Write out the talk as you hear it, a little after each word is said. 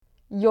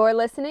You're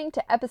listening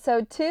to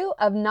episode 2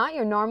 of Not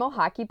Your Normal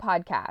Hockey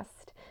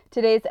Podcast.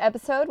 Today's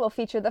episode will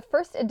feature the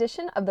first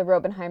edition of the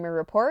Robenheimer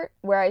Report,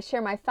 where I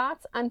share my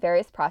thoughts on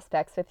various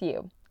prospects with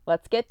you.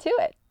 Let's get to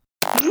it.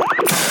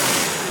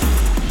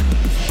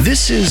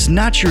 This is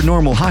Not Your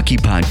Normal Hockey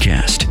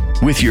Podcast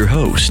with your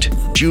host,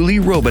 Julie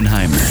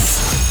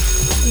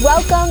Robenheimer.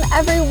 Welcome,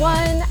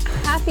 everyone.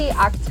 Happy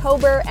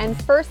October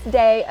and first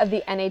day of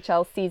the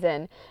NHL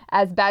season.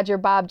 As Badger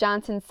Bob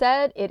Johnson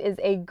said, it is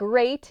a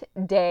great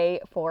day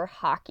for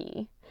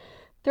hockey.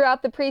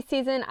 Throughout the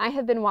preseason, I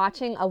have been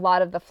watching a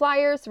lot of the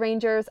Flyers,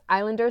 Rangers,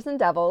 Islanders, and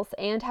Devils,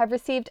 and have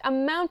received a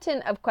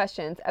mountain of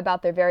questions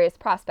about their various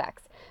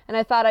prospects, and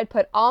I thought I'd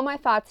put all my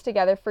thoughts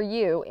together for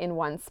you in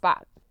one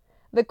spot.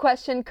 The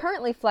question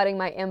currently flooding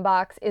my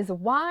inbox is,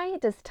 why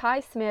does Ty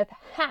Smith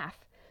have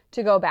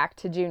to go back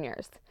to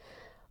juniors?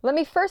 Let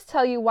me first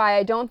tell you why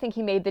I don't think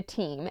he made the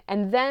team,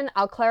 and then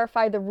I'll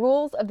clarify the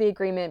rules of the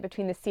agreement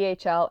between the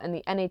CHL and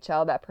the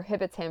NHL that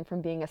prohibits him from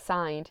being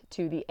assigned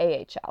to the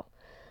AHL.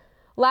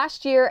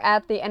 Last year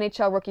at the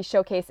NHL Rookie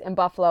Showcase in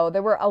Buffalo,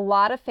 there were a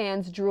lot of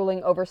fans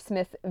drooling over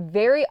Smith's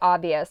very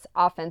obvious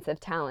offensive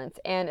talents,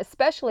 and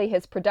especially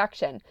his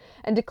production,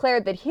 and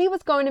declared that he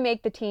was going to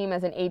make the team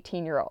as an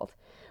 18-year-old.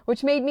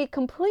 Which made me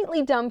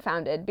completely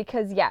dumbfounded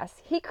because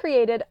yes, he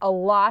created a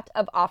lot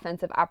of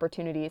offensive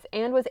opportunities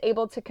and was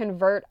able to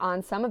convert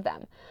on some of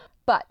them.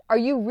 But are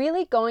you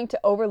really going to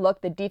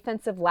overlook the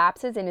defensive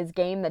lapses in his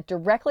game that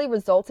directly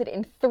resulted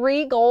in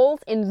 3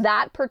 goals in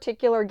that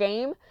particular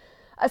game?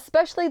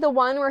 Especially the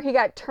one where he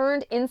got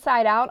turned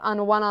inside out on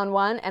a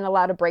one-on-one and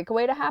allowed a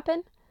breakaway to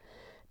happen?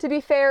 To be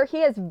fair,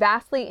 he has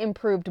vastly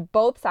improved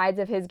both sides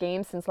of his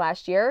game since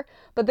last year,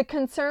 but the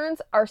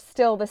concerns are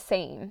still the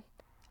same.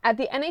 At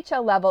the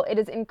NHL level, it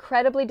is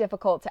incredibly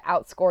difficult to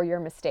outscore your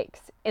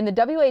mistakes. In the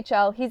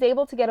WHL, he's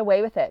able to get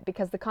away with it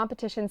because the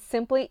competition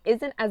simply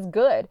isn't as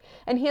good,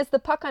 and he has the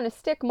puck on his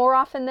stick more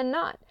often than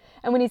not.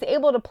 And when he's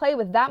able to play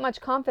with that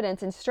much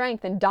confidence and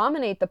strength and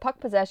dominate the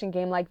puck possession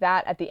game like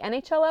that at the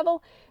NHL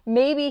level,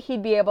 maybe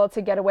he'd be able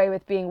to get away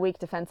with being weak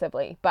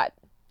defensively, but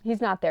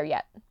he's not there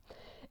yet.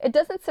 It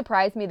doesn't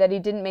surprise me that he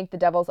didn't make the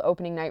Devils'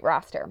 opening night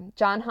roster.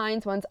 John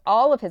Hynes wants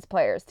all of his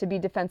players to be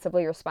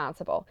defensively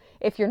responsible.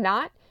 If you're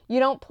not, you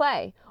don't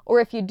play,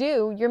 or if you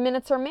do, your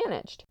minutes are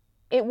managed.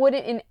 It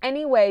wouldn't in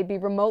any way be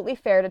remotely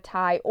fair to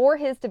Ty or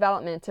his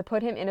development to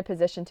put him in a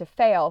position to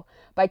fail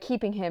by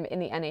keeping him in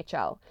the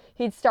NHL.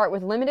 He'd start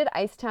with limited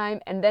ice time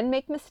and then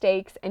make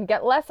mistakes and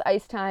get less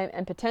ice time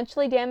and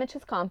potentially damage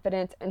his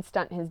confidence and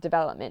stunt his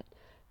development.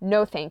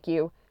 No thank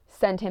you.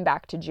 Send him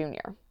back to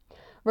junior.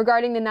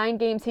 Regarding the 9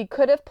 games he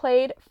could have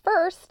played,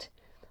 first,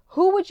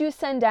 who would you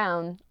send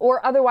down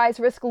or otherwise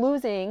risk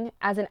losing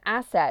as an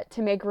asset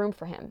to make room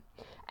for him?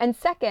 And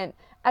second,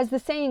 as the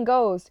saying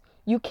goes,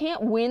 you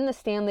can't win the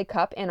Stanley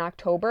Cup in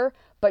October,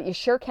 but you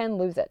sure can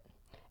lose it.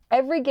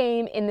 Every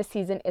game in the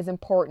season is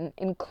important,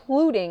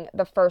 including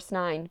the first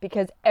 9,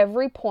 because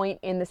every point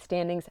in the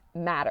standings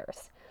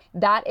matters.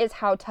 That is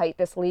how tight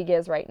this league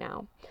is right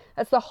now.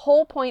 That's the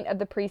whole point of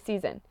the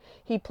preseason.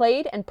 He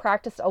played and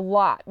practiced a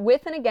lot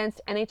with and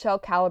against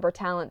NHL caliber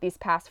talent these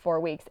past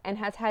 4 weeks and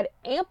has had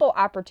ample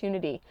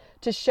opportunity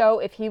to show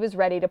if he was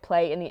ready to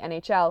play in the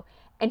NHL,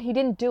 and he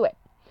didn't do it.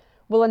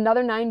 Will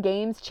another 9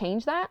 games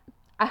change that?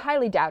 I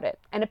highly doubt it,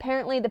 and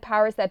apparently the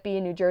powers that be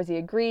in New Jersey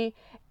agree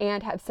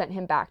and have sent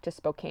him back to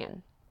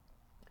Spokane.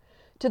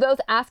 To those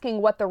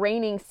asking what the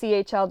reigning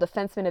CHL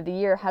Defenseman of the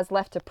Year has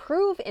left to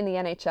prove in the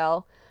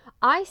NHL,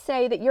 I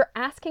say that you're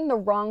asking the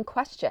wrong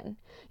question.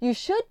 You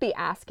should be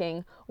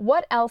asking,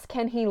 what else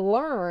can he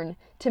learn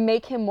to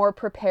make him more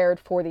prepared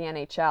for the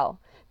NHL?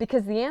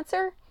 Because the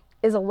answer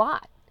is a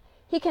lot.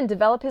 He can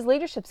develop his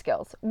leadership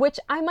skills, which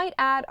I might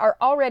add are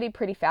already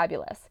pretty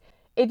fabulous.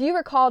 If you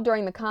recall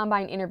during the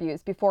Combine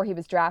interviews before he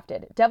was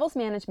drafted, Devils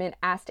management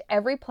asked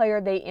every player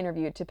they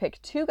interviewed to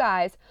pick 2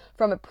 guys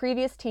from a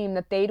previous team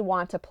that they'd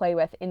want to play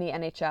with in the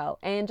NHL,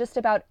 and just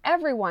about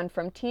everyone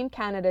from Team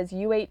Canada's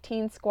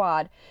U18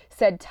 squad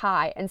said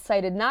Ty and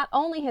cited not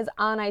only his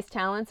on-ice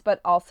talents but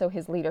also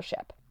his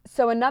leadership.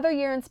 So another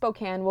year in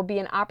Spokane will be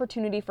an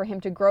opportunity for him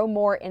to grow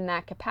more in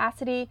that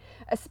capacity,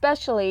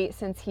 especially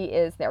since he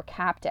is their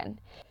captain.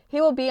 He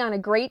will be on a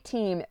great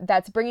team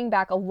that's bringing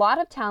back a lot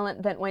of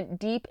talent that went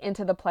deep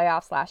into the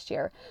playoffs last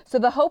year. So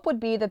the hope would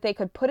be that they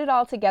could put it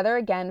all together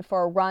again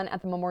for a run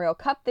at the Memorial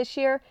Cup this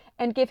year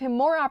and give him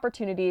more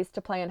opportunities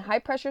to play in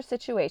high-pressure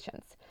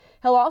situations.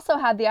 He'll also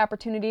have the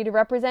opportunity to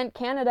represent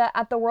Canada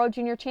at the World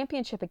Junior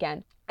Championship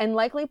again and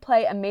likely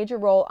play a major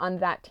role on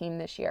that team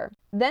this year.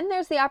 Then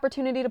there's the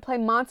opportunity to play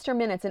monster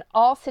minutes in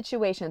all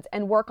situations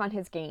and work on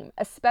his game,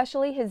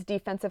 especially his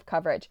defensive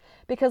coverage,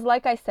 because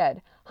like I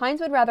said,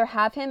 Hynes would rather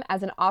have him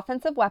as an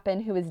offensive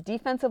weapon who is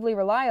defensively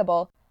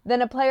reliable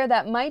than a player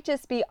that might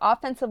just be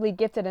offensively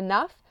gifted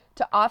enough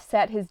to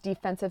offset his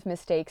defensive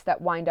mistakes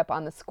that wind up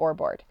on the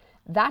scoreboard.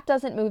 That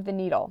doesn't move the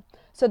needle.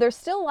 So there's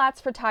still lots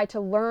for Ty to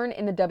learn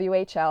in the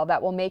WHL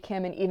that will make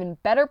him an even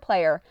better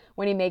player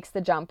when he makes the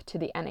jump to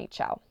the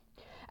NHL.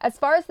 As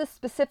far as the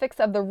specifics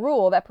of the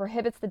rule that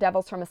prohibits the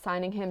Devils from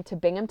assigning him to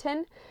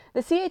Binghamton,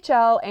 the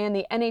CHL and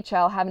the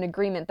NHL have an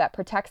agreement that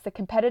protects the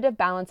competitive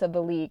balance of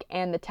the league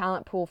and the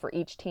talent pool for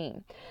each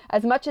team.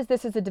 As much as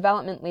this is a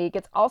development league,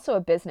 it's also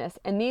a business,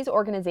 and these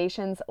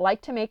organizations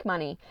like to make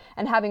money,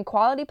 and having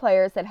quality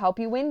players that help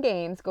you win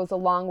games goes a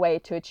long way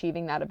to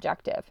achieving that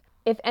objective.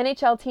 If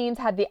NHL teams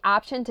had the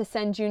option to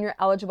send junior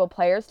eligible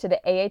players to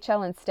the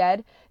AHL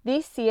instead,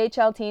 these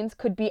CHL teams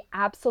could be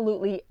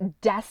absolutely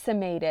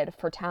decimated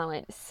for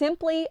talent,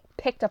 simply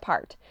picked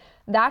apart.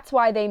 That's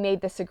why they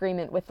made this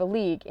agreement with the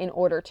league, in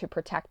order to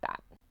protect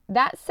that.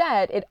 That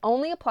said, it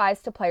only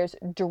applies to players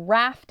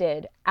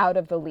drafted out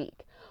of the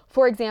league.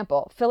 For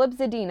example, Filip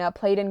Zadina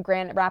played in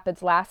Grand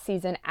Rapids last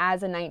season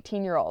as a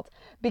 19-year-old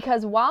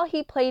because while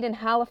he played in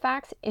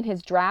Halifax in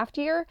his draft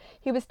year,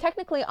 he was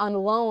technically on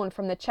loan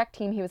from the Czech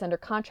team he was under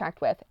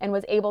contract with and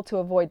was able to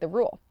avoid the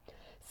rule.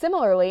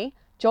 Similarly,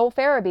 Joel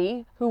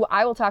Farabee, who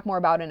I will talk more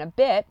about in a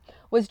bit,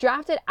 was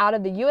drafted out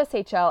of the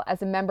USHL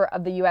as a member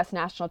of the U.S.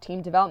 National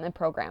Team Development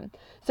Program.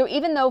 So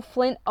even though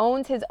Flint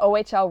owns his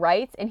OHL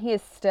rights and he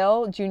is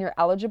still junior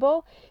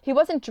eligible, he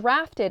wasn't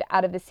drafted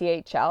out of the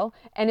CHL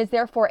and is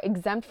therefore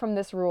exempt from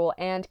this rule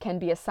and can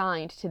be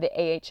assigned to the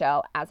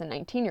AHL as a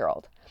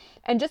 19-year-old.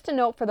 And just a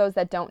note for those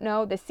that don't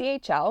know, the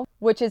CHL,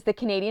 which is the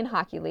Canadian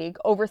Hockey League,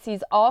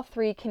 oversees all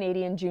three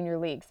Canadian junior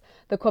leagues: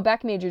 the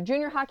Quebec Major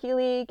Junior Hockey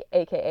League,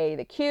 aka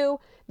the Q,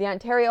 the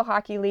Ontario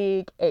Hockey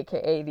League,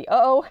 aka the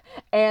O,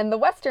 and the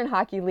Western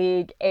Hockey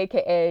League,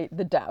 aka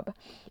the Dub.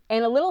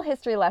 And a little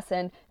history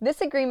lesson,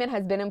 this agreement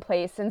has been in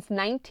place since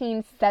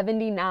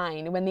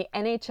 1979, when the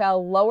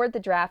NHL lowered the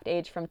draft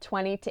age from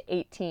 20 to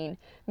 18,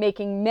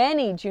 making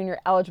many junior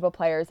eligible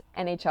players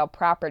NHL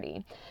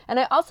property. And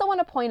I also want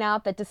to point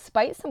out that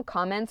despite some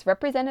comments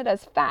represented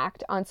as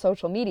fact on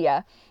social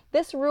media,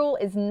 this rule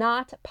is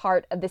not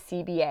part of the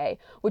CBA,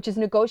 which is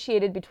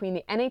negotiated between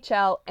the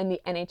NHL and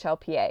the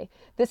NHLPA.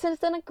 This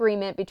is an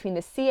agreement between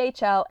the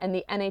CHL and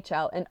the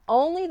NHL, and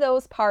only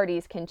those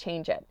parties can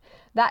change it.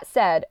 That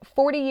said,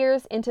 40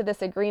 years into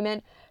this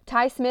agreement,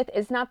 Ty Smith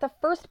is not the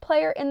first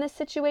player in this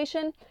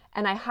situation,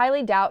 and I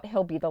highly doubt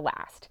he'll be the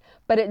last.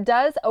 But it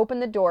does open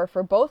the door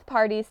for both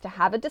parties to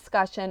have a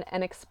discussion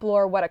and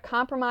explore what a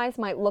compromise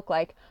might look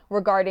like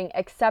regarding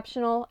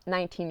exceptional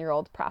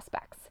 19-year-old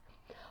prospects.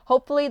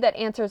 Hopefully that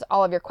answers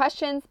all of your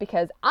questions,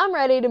 because I'm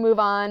ready to move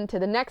on to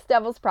the next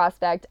Devils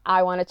prospect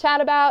I want to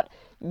chat about,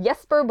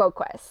 Jesper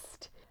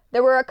Boqvist.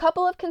 There were a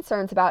couple of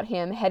concerns about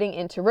him heading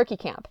into rookie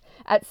camp.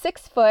 At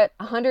 6 foot,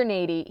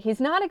 180,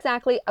 he's not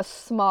exactly a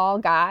small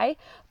guy,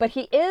 but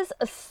he is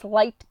a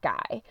slight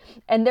guy.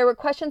 And there were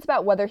questions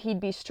about whether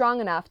he'd be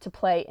strong enough to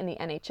play in the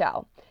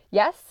NHL.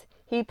 Yes,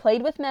 he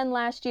played with men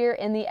last year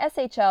in the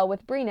SHL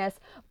with Brynäs,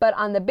 but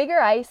on the bigger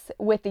ice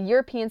with the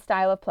European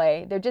style of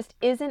play, there just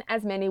isn't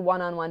as many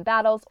one-on-one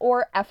battles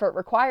or effort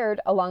required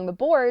along the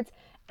boards,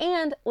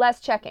 and less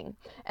checking.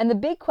 And the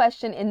big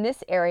question in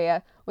this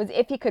area was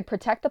if he could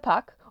protect the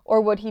puck, or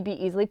would he be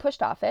easily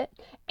pushed off it?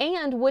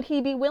 And would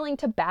he be willing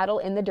to battle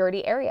in the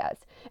dirty areas?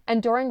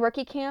 And during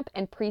rookie camp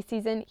and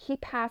preseason, he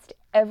passed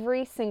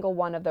every single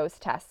one of those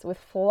tests with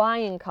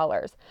flying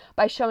colors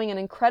by showing an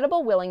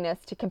incredible willingness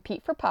to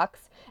compete for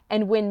pucks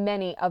and win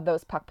many of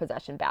those puck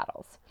possession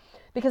battles.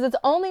 Because it's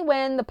only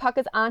when the puck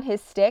is on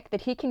his stick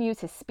that he can use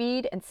his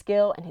speed and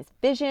skill and his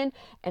vision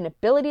and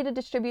ability to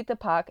distribute the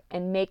puck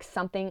and make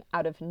something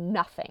out of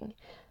nothing.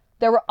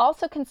 There were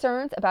also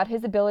concerns about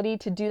his ability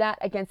to do that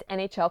against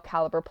NHL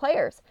caliber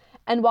players.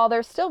 And while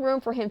there's still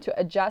room for him to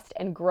adjust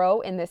and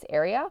grow in this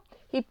area,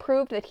 he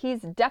proved that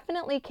he's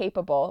definitely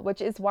capable, which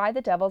is why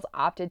the Devils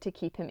opted to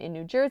keep him in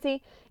New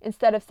Jersey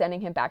instead of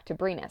sending him back to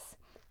Brynäs.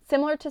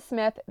 Similar to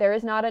Smith, there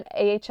is not an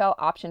AHL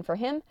option for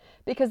him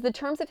because the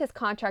terms of his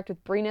contract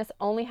with Brynäs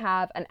only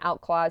have an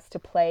out clause to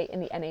play in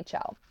the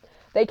NHL.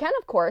 They can,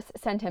 of course,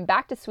 send him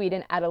back to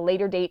Sweden at a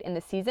later date in the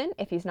season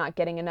if he's not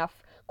getting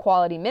enough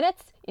quality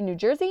minutes in New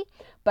Jersey,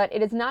 but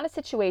it is not a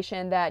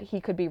situation that he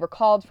could be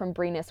recalled from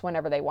Brynäs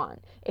whenever they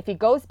want. If he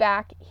goes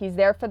back, he's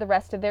there for the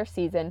rest of their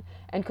season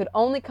and could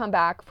only come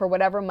back for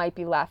whatever might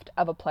be left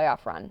of a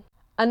playoff run.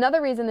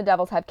 Another reason the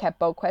Devils have kept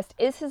Boqvist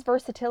is his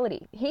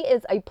versatility. He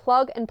is a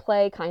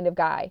plug-and-play kind of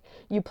guy.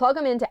 You plug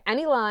him into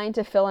any line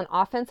to fill an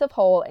offensive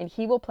hole, and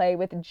he will play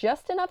with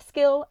just enough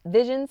skill,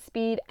 vision,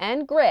 speed,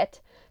 and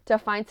grit to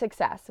find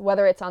success,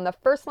 whether it's on the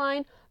first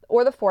line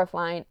or the fourth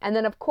line, and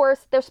then, of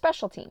course, their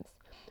special teams.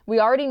 We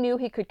already knew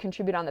he could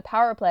contribute on the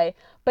power play,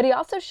 but he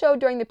also showed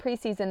during the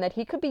preseason that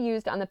he could be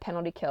used on the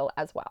penalty kill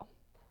as well.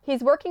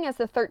 He's working as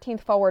the 13th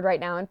forward right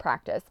now in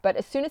practice, but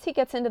as soon as he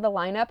gets into the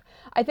lineup,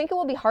 I think it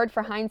will be hard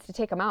for Hines to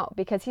take him out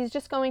because he's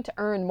just going to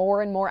earn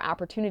more and more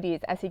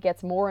opportunities as he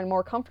gets more and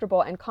more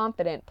comfortable and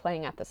confident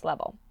playing at this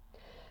level.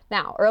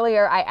 Now,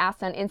 earlier I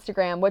asked on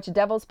Instagram which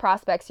Devils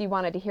prospects you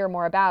wanted to hear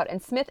more about,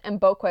 and Smith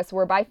and Boqvist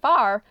were by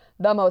far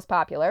the most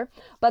popular,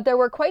 but there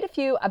were quite a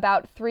few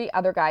about three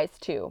other guys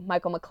too: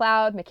 Michael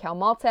McLeod, Mikhail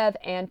Maltsev,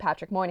 and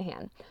Patrick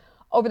Moynihan.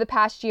 Over the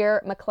past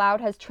year, McLeod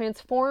has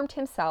transformed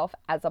himself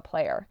as a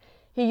player.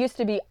 He used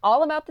to be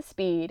all about the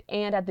speed,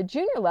 and at the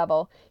junior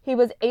level, he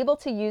was able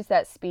to use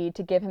that speed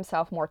to give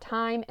himself more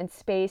time and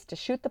space to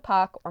shoot the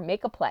puck or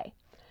make a play.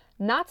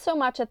 Not so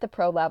much at the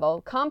pro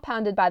level,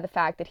 compounded by the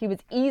fact that he was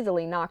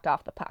easily knocked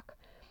off the puck.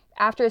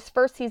 After his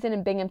first season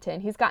in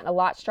Binghamton, he's gotten a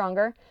lot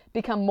stronger,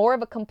 become more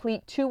of a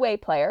complete two-way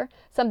player,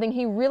 something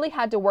he really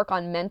had to work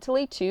on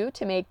mentally too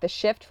to make the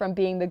shift from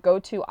being the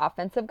go-to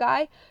offensive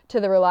guy to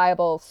the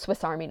reliable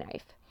Swiss Army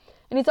knife.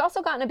 And he's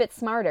also gotten a bit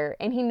smarter,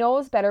 and he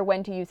knows better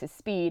when to use his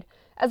speed,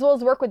 as well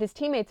as work with his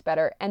teammates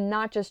better and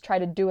not just try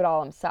to do it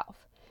all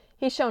himself.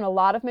 He's shown a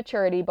lot of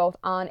maturity both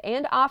on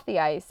and off the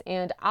ice,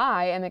 and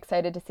I am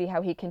excited to see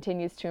how he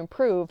continues to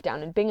improve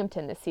down in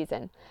Binghamton this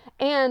season,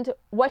 and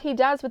what he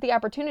does with the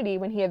opportunity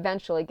when he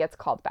eventually gets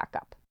called back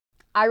up.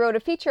 I wrote a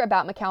feature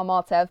about Mikhail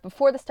Maltsev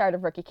before the start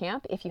of rookie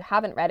camp. If you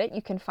haven't read it,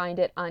 you can find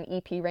it on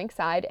EP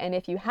Rinkside, and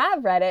if you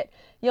have read it,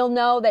 you'll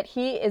know that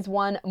he is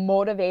one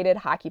motivated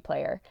hockey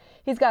player.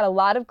 He's got a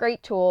lot of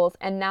great tools,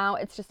 and now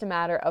it's just a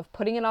matter of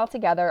putting it all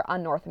together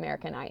on North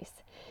American ice.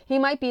 He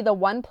might be the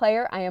one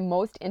player I am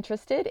most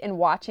interested in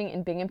watching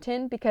in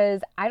Binghamton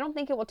because I don't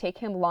think it will take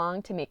him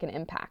long to make an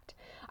impact.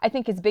 I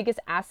think his biggest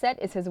asset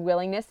is his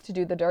willingness to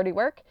do the dirty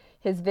work,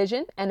 his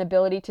vision and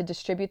ability to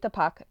distribute the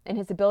puck, and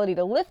his ability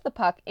to lift the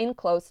puck in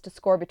close to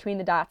score between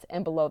the dots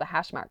and below the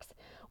hash marks.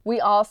 We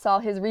all saw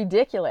his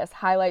ridiculous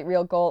highlight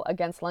reel goal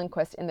against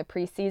Lundqvist in the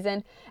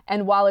preseason,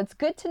 and while it's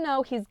good to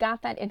know he's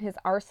got that in his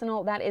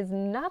arsenal, that is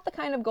not the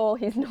kind of goal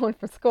he's known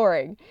for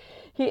scoring.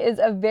 He is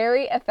a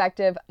very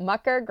effective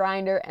mucker,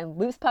 grinder, and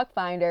loose puck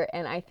finder,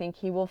 and I think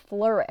he will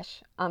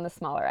flourish on the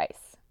smaller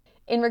ice.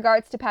 In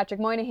regards to Patrick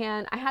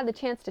Moynihan, I had the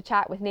chance to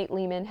chat with Nate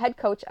Lehman, head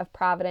coach of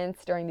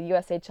Providence, during the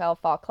USHL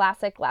Fall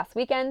Classic last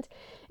weekend.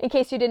 In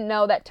case you didn't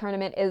know, that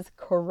tournament is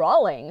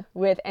crawling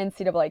with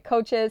NCAA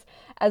coaches,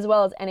 as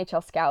well as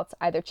NHL scouts,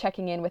 either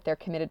checking in with their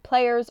committed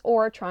players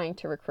or trying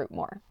to recruit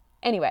more.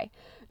 Anyway,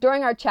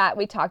 during our chat,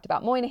 we talked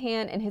about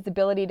Moynihan and his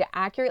ability to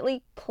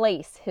accurately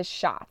place his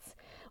shots.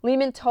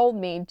 Lehman told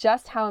me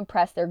just how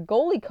impressed their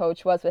goalie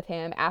coach was with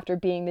him after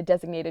being the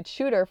designated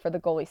shooter for the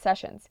goalie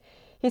sessions.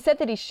 He said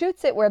that he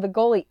shoots it where the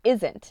goalie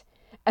isn't.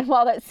 And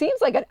while that seems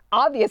like an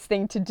obvious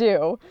thing to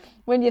do,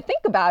 when you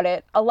think about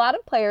it, a lot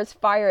of players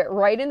fire it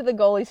right into the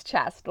goalie's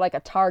chest like a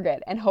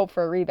target and hope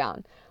for a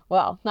rebound.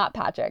 Well, not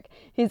Patrick.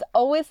 He's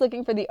always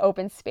looking for the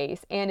open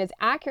space and is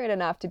accurate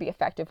enough to be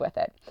effective with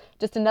it.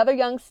 Just another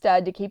young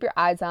stud to keep your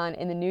eyes on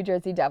in the New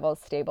Jersey Devils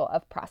stable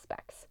of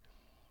prospects.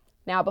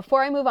 Now,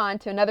 before I move on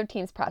to another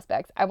team's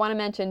prospects, I want to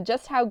mention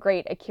just how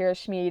great Akira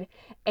Schmid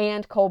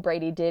and Cole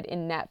Brady did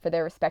in net for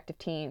their respective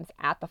teams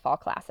at the Fall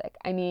Classic.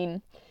 I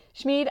mean,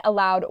 Schmid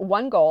allowed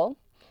 1 goal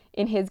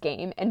in his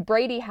game, and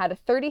Brady had a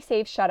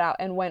 30-save shutout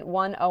and went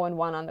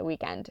 1-0-1 on the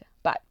weekend.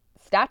 But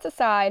stats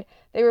aside,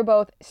 they were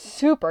both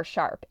super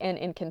sharp and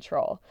in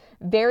control.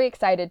 Very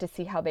excited to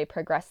see how they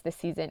progress this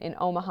season in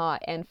Omaha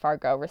and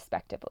Fargo,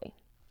 respectively.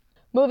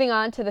 Moving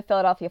on to the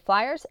Philadelphia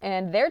Flyers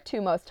and their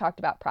 2 most talked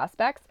about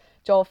prospects,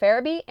 Joel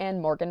Farabee and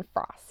Morgan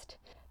Frost.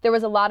 There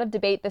was a lot of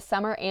debate this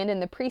summer and in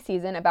the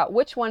preseason about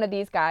which one of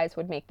these guys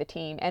would make the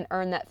team and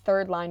earn that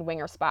third-line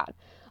winger spot.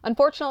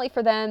 Unfortunately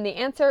for them, the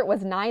answer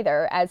was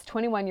neither, as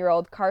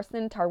 21-year-old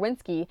Carson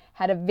Tarwinski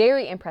had a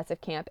very impressive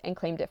camp and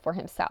claimed it for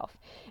himself.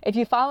 If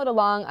you followed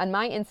along on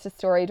my Insta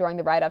story during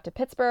the ride up to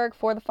Pittsburgh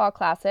for the Fall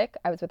Classic,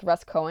 I was with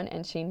Russ Cohen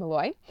and Shane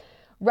Malloy.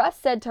 Russ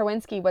said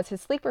Tarwinski was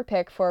his sleeper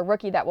pick for a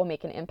rookie that will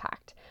make an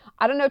impact.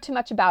 I don't know too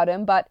much about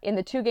him, but in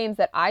the 2 games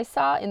that I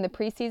saw in the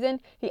preseason,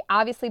 he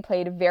obviously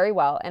played very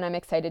well, and I'm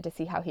excited to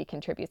see how he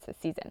contributes this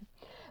season.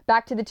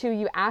 Back to the 2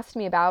 you asked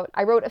me about,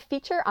 I wrote a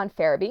feature on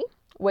Farabee,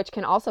 which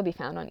can also be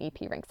found on EP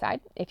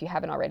Rinkside, if you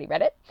haven't already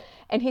read it,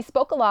 and he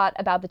spoke a lot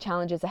about the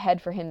challenges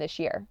ahead for him this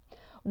year.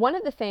 One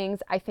of the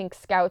things I think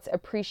scouts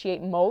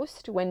appreciate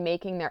most when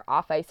making their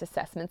off-ice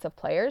assessments of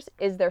players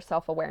is their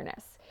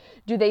self-awareness.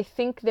 Do they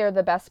think they're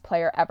the best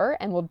player ever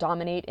and will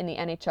dominate in the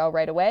NHL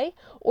right away?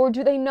 Or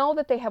do they know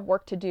that they have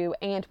work to do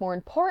and, more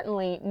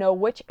importantly, know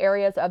which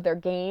areas of their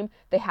game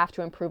they have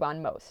to improve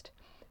on most?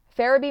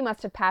 Farabee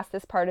must have passed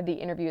this part of the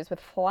interviews with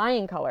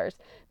flying colors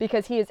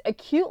because he is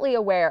acutely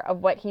aware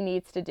of what he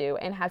needs to do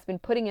and has been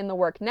putting in the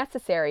work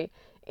necessary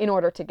in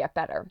order to get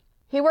better.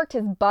 He worked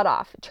his butt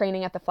off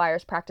training at the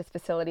Flyers practice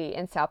facility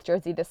in South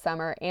Jersey this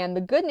summer, and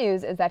the good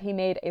news is that he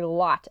made a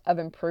lot of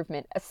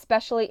improvement,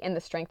 especially in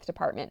the strength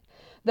department.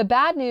 The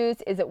bad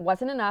news is it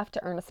wasn't enough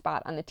to earn a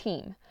spot on the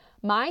team.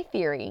 My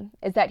theory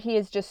is that he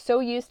is just so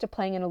used to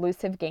playing an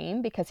elusive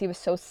game because he was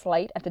so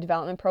slight at the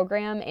development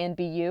program and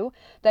BU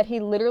that he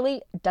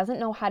literally doesn't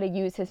know how to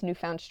use his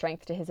newfound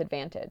strength to his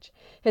advantage.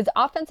 His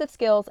offensive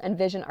skills and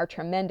vision are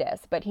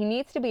tremendous, but he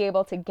needs to be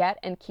able to get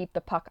and keep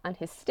the puck on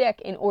his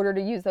stick in order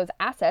to use those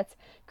assets,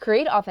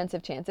 create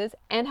offensive chances,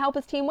 and help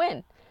his team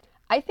win.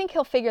 I think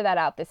he'll figure that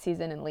out this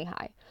season in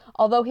Lehigh.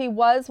 Although he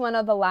was one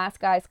of the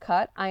last guys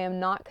cut, I am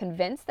not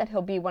convinced that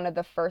he'll be one of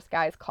the first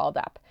guys called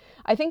up.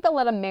 I think they'll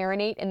let him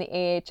marinate in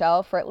the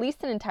AHL for at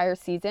least an entire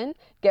season,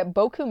 get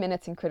beaucoup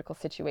minutes in critical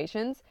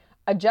situations,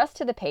 adjust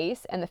to the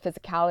pace and the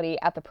physicality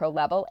at the pro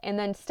level, and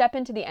then step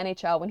into the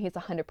NHL when he's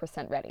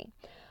 100% ready.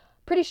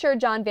 Pretty sure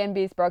John Van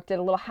Beesbroek did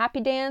a little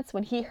happy dance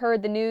when he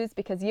heard the news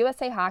because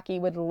USA Hockey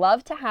would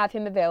love to have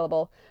him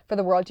available for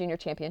the World Junior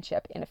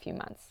Championship in a few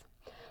months.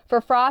 For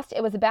Frost,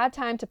 it was a bad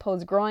time to pull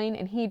his groin,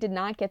 and he did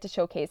not get to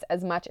showcase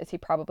as much as he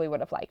probably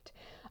would have liked.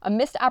 A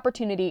missed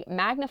opportunity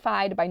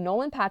magnified by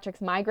Nolan Patrick's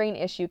migraine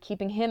issue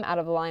keeping him out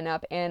of the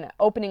lineup and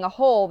opening a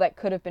hole that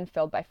could have been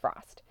filled by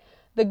Frost.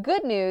 The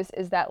good news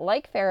is that,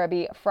 like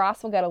Farabee,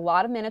 Frost will get a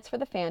lot of minutes for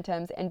the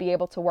Phantoms and be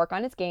able to work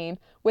on his game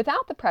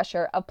without the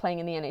pressure of playing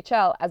in the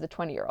NHL as a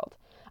 20-year-old.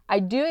 I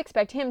do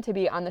expect him to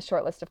be on the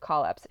short list of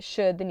call-ups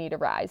should the need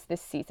arise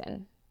this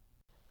season.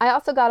 I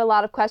also got a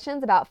lot of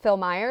questions about Phil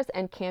Myers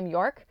and Cam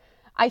York.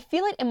 I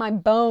feel it in my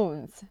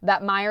bones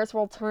that Myers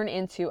will turn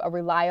into a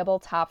reliable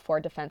top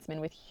 4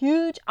 defenseman with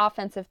huge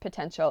offensive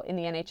potential in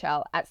the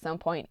NHL at some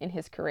point in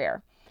his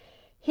career.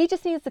 He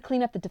just needs to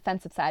clean up the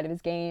defensive side of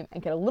his game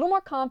and get a little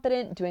more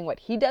confident doing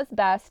what he does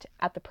best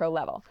at the pro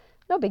level.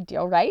 No big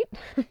deal, right?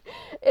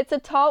 It's a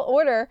tall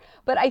order,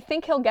 but I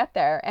think he'll get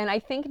there, and I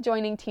think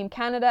joining Team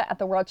Canada at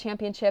the World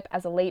Championship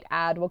as a late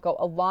add will go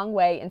a long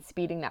way in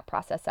speeding that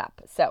process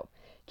up. So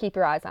keep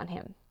your eyes on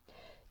him.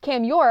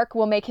 Cam York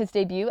will make his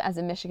debut as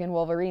a Michigan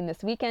Wolverine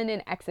this weekend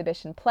in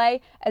exhibition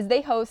play as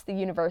they host the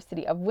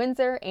University of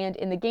Windsor, and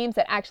in the games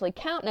that actually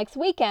count next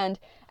weekend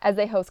as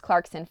they host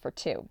Clarkson for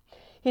 2.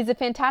 He's a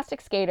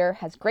fantastic skater,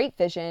 has great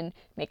vision,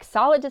 makes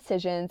solid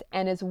decisions,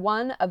 and is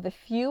one of the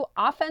few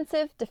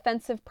offensive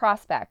defensive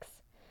prospects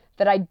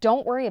that I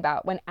don't worry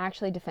about when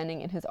actually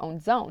defending in his own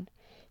zone.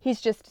 He's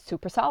just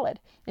super solid,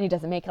 and he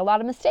doesn't make a lot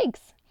of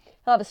mistakes.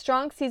 He'll have a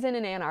strong season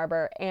in Ann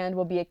Arbor and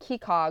will be a key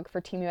cog for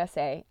Team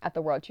USA at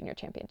the World Junior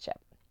Championship.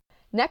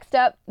 Next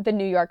up, the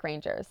New York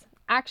Rangers.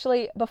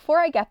 Actually, before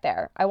I get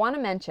there, I want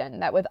to mention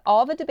that with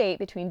all the debate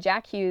between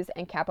Jack Hughes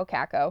and Kaapo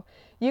Kakko,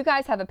 you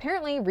guys have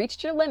apparently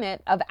reached your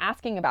limit of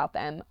asking about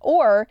them,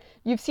 or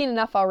you've seen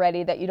enough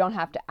already that you don't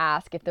have to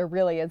ask if they're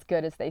really as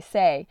good as they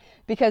say,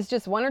 because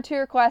just 1 or 2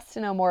 requests to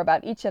know more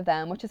about each of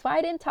them, which is why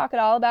I didn't talk at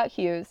all about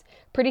Hughes.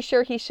 Pretty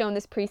sure he's shown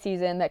this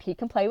preseason that he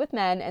can play with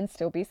men and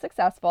still be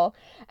successful,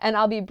 and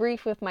I'll be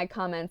brief with my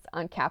comments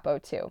on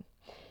Kaapo too.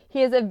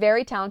 He is a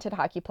very talented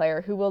hockey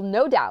player who will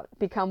no doubt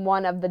become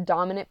one of the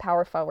dominant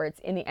power forwards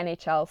in the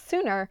NHL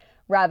sooner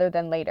rather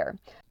than later.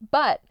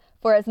 But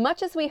for as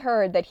much as we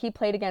heard that he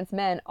played against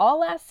men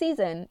all last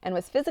season and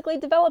was physically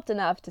developed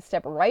enough to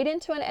step right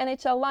into an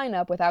NHL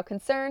lineup without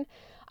concern,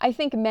 I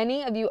think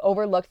many of you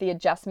overlooked the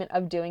adjustment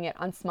of doing it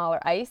on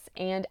smaller ice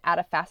and at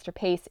a faster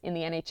pace in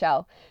the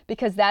NHL,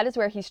 because that is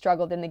where he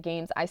struggled in the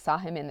games I saw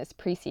him in this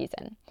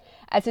preseason.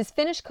 As his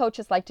Finnish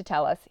coaches like to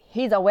tell us,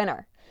 he's a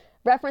winner,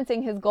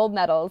 referencing his gold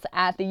medals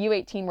at the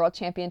U18 World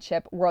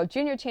Championship, World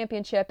Junior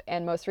Championship,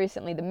 and most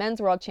recently the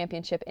Men's World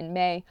Championship in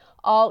May,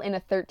 all in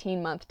a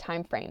 13-month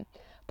time frame.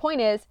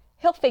 Point is,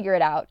 he'll figure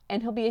it out,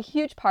 and he'll be a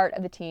huge part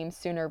of the team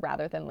sooner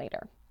rather than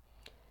later.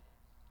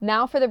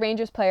 Now for the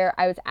Rangers player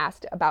I was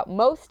asked about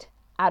most,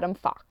 Adam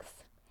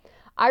Fox.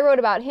 I wrote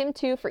about him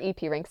too for EP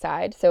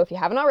Rinkside, so if you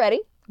haven't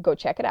already, go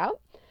check it out.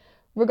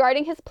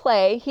 Regarding his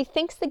play, he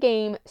thinks the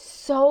game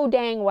so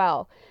dang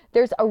well.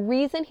 There's a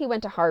reason he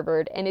went to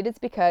Harvard, and it is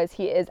because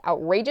he is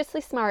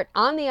outrageously smart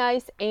on the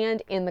ice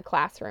and in the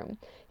classroom.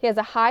 He has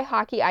a high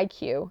hockey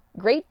IQ,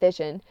 great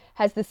vision,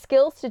 has the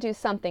skills to do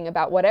something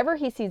about whatever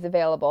he sees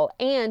available,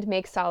 and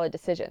makes solid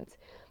decisions.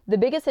 The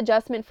biggest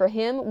adjustment for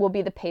him will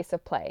be the pace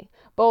of play,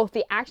 both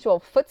the actual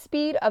foot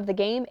speed of the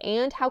game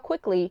and how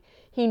quickly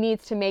he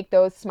needs to make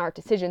those smart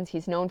decisions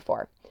he's known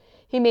for.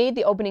 He made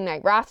the opening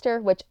night roster,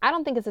 which I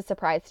don't think is a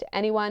surprise to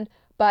anyone,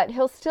 but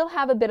he'll still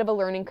have a bit of a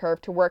learning curve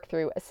to work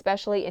through,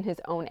 especially in his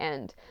own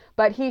end.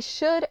 But he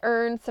should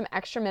earn some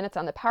extra minutes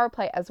on the power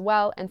play as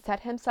well and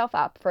set himself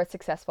up for a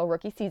successful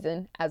rookie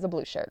season as a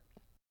blue shirt.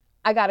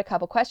 I got a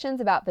couple questions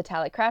about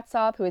Vitaly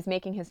Kravtsov, who is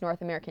making his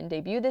North American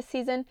debut this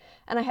season,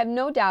 and I have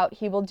no doubt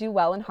he will do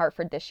well in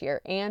Hartford this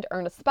year and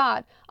earn a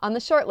spot on the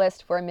short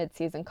list for a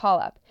mid-season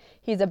call-up.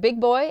 He's a big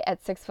boy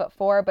at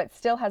 6'4", but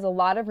still has a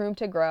lot of room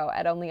to grow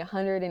at only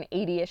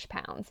 180-ish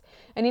pounds,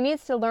 and he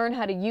needs to learn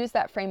how to use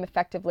that frame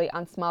effectively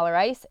on smaller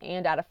ice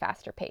and at a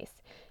faster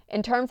pace.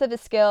 In terms of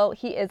his skill,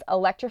 he is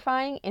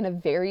electrifying in a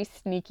very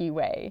sneaky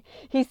way.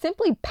 He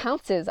simply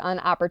pounces on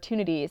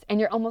opportunities,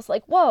 and you're almost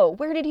like, whoa,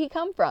 where did he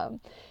come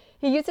from?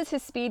 He uses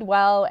his speed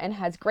well and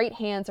has great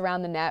hands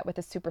around the net with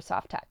a super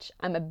soft touch.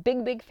 I'm a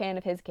big fan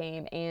of his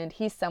game, and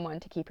he's someone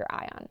to keep your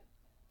eye on.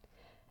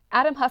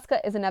 Adam Huska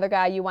is another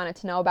guy you wanted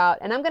to know about,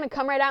 and I'm going to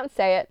come right out and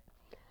say it.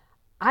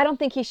 I don't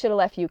think he should have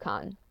left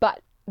UConn,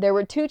 but there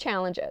were 2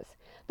 challenges.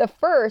 The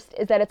first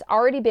is that it's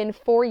already been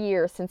 4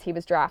 years since he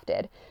was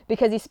drafted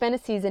because he spent a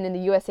season in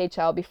the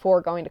USHL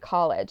before going to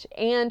college,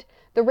 and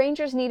the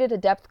Rangers needed a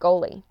depth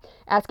goalie.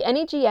 Ask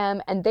any GM,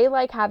 and they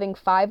like having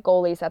 5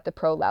 goalies at the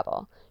pro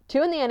level.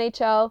 2 in the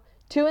NHL,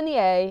 2 in the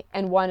A,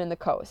 and 1 in the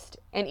Coast.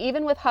 And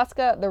even with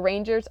Huska, the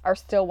Rangers are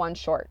still 1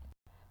 short.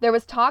 There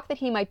was talk that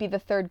he might be the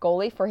 3rd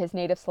goalie for his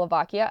native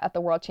Slovakia at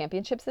the World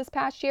Championships this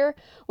past year,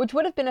 which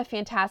would have been a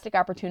fantastic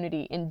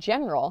opportunity in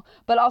general,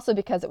 but also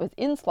because it was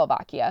in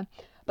Slovakia.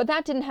 But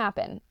that didn't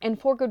happen,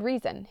 and for good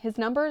reason. His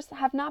numbers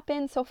have not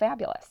been so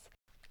fabulous.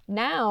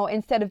 Now,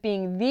 instead of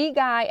being the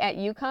guy at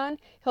UConn,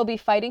 he'll be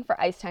fighting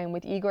for ice time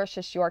with Igor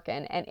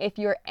Shesterkin. And if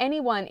you're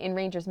anyone in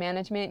Rangers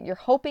management, you're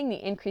hoping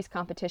the increased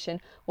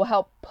competition will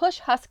help push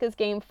Huska's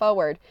game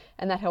forward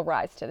and that he'll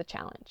rise to the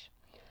challenge.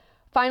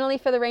 Finally,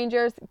 for the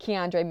Rangers,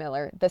 K'Andre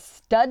Miller, the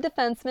stud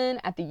defenseman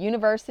at the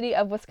University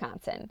of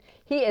Wisconsin.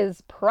 He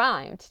is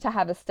primed to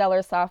have a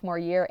stellar sophomore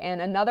year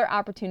and another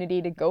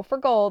opportunity to go for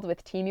gold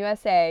with Team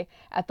USA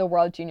at the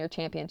World Junior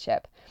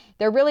Championship.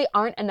 There really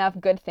aren't enough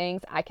good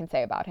things I can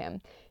say about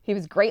him. He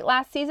was great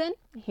last season,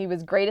 he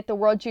was great at the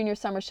World Junior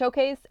Summer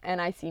Showcase,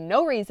 and I see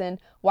no reason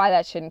why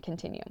that shouldn't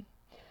continue.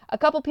 A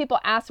couple people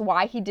asked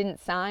why he didn't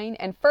sign,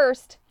 and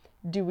first,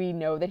 do we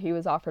know that he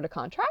was offered a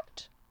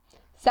contract?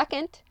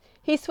 Second,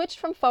 he switched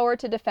from forward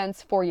to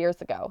defense 4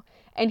 years ago,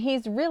 and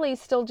he's really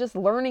still just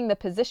learning the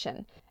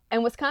position.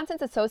 And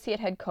Wisconsin's associate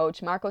head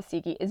coach, Marco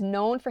Sigi, is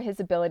known for his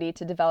ability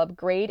to develop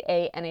grade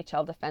A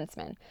NHL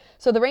defensemen.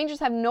 So the Rangers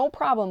have no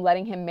problem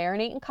letting him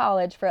marinate in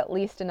college for at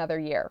least another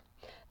year.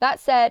 That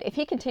said, if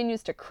he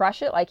continues to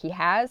crush it like he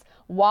has,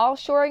 while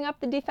shoring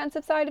up the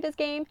defensive side of his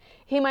game,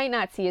 he might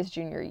not see his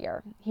junior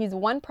year. He's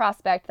one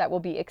prospect that will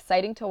be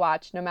exciting to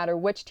watch no matter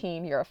which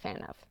team you're a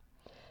fan of.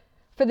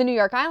 For the New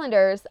York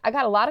Islanders, I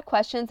got a lot of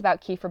questions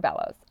about Kiefer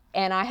Bellows,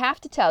 and I have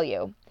to tell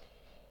you,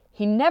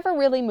 he never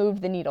really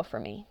moved the needle for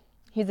me.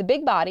 He's a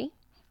big body,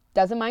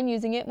 doesn't mind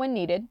using it when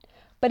needed,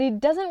 but he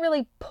doesn't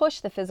really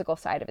push the physical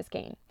side of his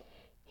game.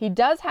 He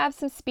does have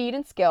some speed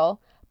and skill,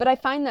 but I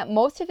find that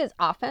most of his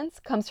offense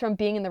comes from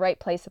being in the right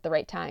place at the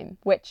right time,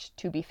 which,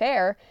 to be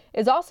fair,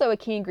 is also a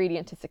key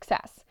ingredient to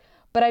success.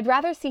 But I'd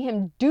rather see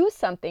him do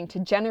something to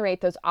generate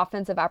those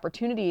offensive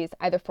opportunities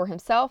either for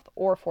himself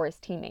or for his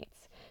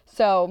teammates.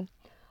 So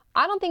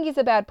I don't think he's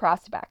a bad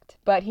prospect,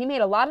 but he made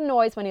a lot of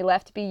noise when he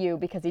left BU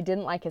because he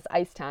didn't like his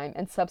ice time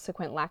and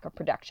subsequent lack of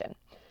production.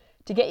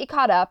 To get you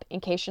caught up, in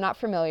case you're not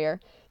familiar,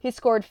 he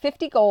scored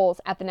 50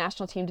 goals at the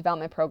National Team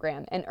Development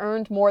Program and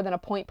earned more than a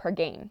point per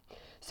game.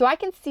 So I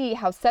can see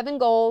how 7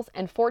 goals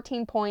and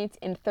 14 points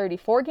in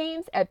 34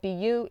 games at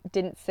BU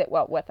didn't sit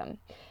well with him.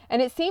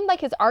 And it seemed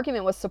like his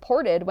argument was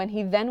supported when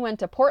he then went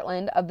to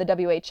Portland of the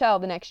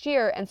WHL the next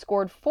year and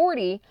scored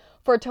 40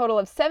 for a total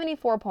of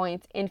 74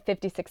 points in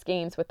 56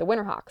 games with the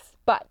Winterhawks.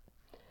 But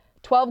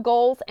 12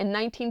 goals and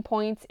 19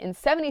 points in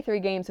 73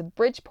 games with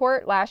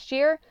Bridgeport last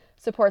year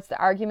supports the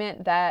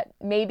argument that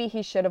maybe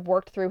he should have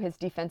worked through his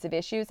defensive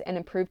issues and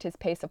improved his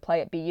pace of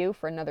play at BU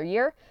for another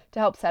year to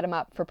help set him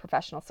up for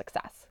professional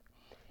success.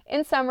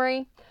 In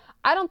summary,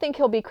 I don't think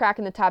he'll be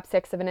cracking the top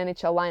 6 of an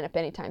NHL lineup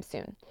anytime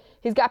soon.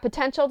 He's got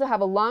potential to have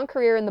a long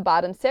career in the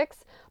bottom 6,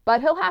 but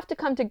he'll have to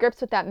come to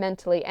grips with that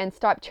mentally and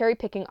stop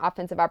cherry-picking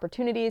offensive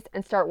opportunities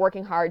and start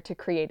working hard to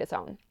create his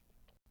own.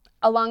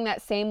 Along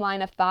that same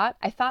line of thought,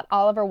 I thought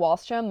Oliver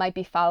Wahlstrom might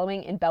be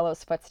following in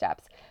Bellows'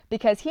 footsteps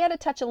because he had a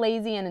touch of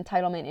lazy and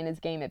entitlement in his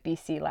game at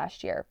BC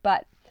last year,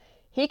 but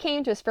he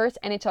came to his first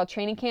NHL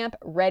training camp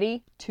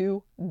ready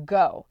to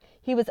go.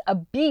 He was a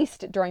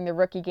beast during the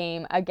rookie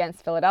game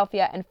against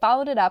Philadelphia and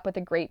followed it up with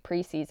a great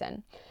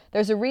preseason.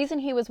 There's a reason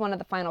he was one of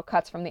the final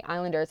cuts from the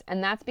Islanders,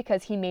 and that's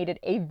because he made it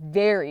a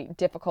very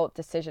difficult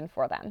decision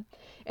for them.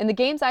 In the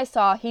games I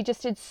saw, he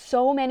just did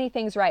so many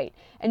things right,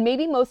 and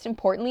maybe most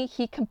importantly,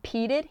 he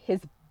competed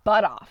his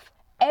butt off.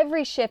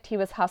 Every shift he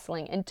was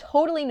hustling and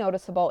totally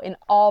noticeable in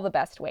all the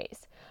best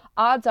ways.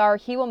 Odds are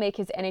he will make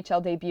his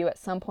NHL debut at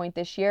some point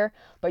this year,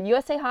 but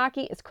USA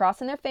Hockey is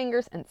crossing their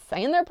fingers and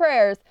saying their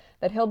prayers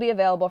that he'll be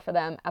available for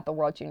them at the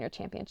World Junior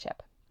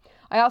Championship.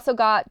 I also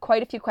got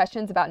quite a few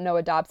questions about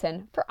Noah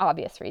Dobson for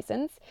obvious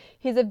reasons.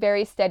 He's a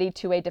very steady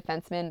two-way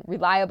defenseman,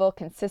 reliable,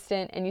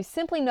 consistent, and you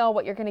simply know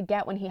what you're going to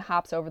get when he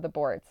hops over the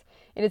boards.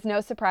 It is no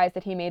surprise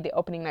that he made the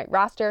opening night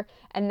roster,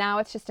 and now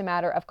it's just a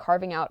matter of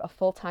carving out a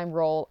full-time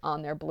role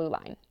on their blue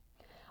line.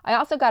 I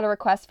also got a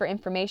request for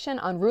information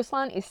on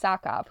Ruslan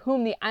Isakov,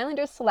 whom the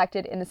Islanders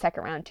selected in the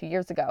second round 2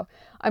 years ago.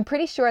 I'm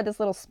pretty sure this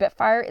little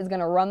Spitfire is going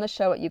to run the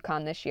show at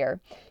UConn this year.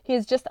 He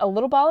is just a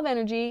little ball of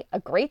energy, a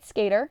great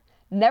skater,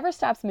 never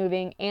stops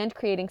moving and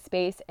creating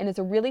space, and is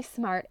a really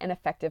smart and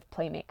effective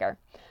playmaker.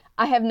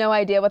 I have no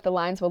idea what the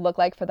lines will look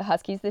like for the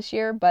Huskies this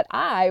year, but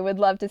I would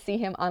love to see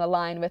him on a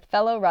line with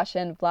fellow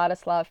Russian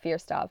Vladislav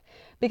Firstov,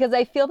 because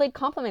I feel they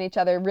complement each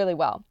other really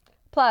well.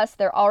 Plus,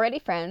 they're already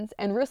friends,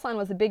 and Ruslan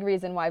was a big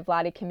reason why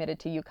Vladdy committed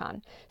to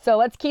UConn. So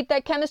let's keep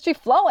that chemistry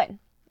flowing.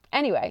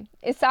 Anyway,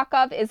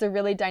 Isakov is a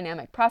really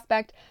dynamic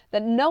prospect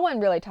that no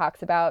one really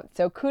talks about,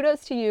 so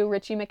kudos to you,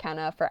 Richie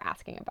McKenna, for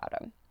asking about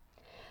him.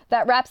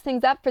 That wraps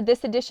things up for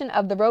this edition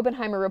of the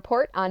Robenheimer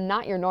Report on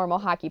Not Your Normal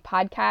Hockey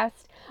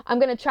Podcast. I'm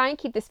going to try and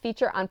keep this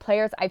feature on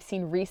players I've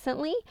seen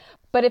recently,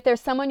 but if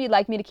there's someone you'd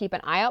like me to keep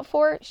an eye out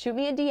for, shoot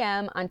me a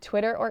DM on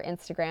Twitter or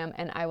Instagram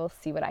and I will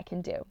see what I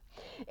can do.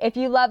 If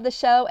you love the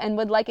show and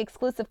would like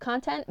exclusive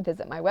content,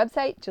 visit my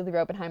website,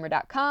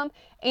 julierobenheimer.com,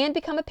 and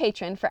become a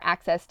patron for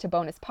access to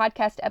bonus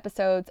podcast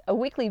episodes, a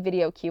weekly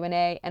video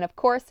Q&A, and of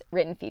course,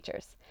 written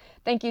features.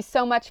 Thank you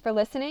so much for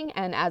listening,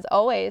 and as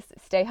always,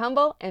 stay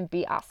humble and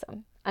be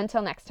awesome.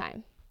 Until next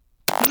time.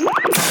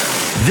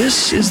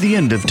 This is the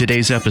end of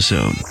today's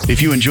episode.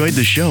 If you enjoyed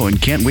the show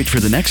and can't wait for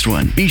the next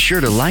one, be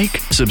sure to like,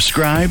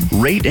 subscribe,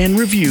 rate, and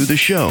review the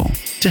show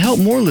to help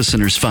more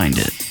listeners find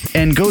it.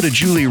 And go to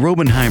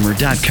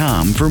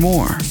julierobenheimer.com for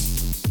more.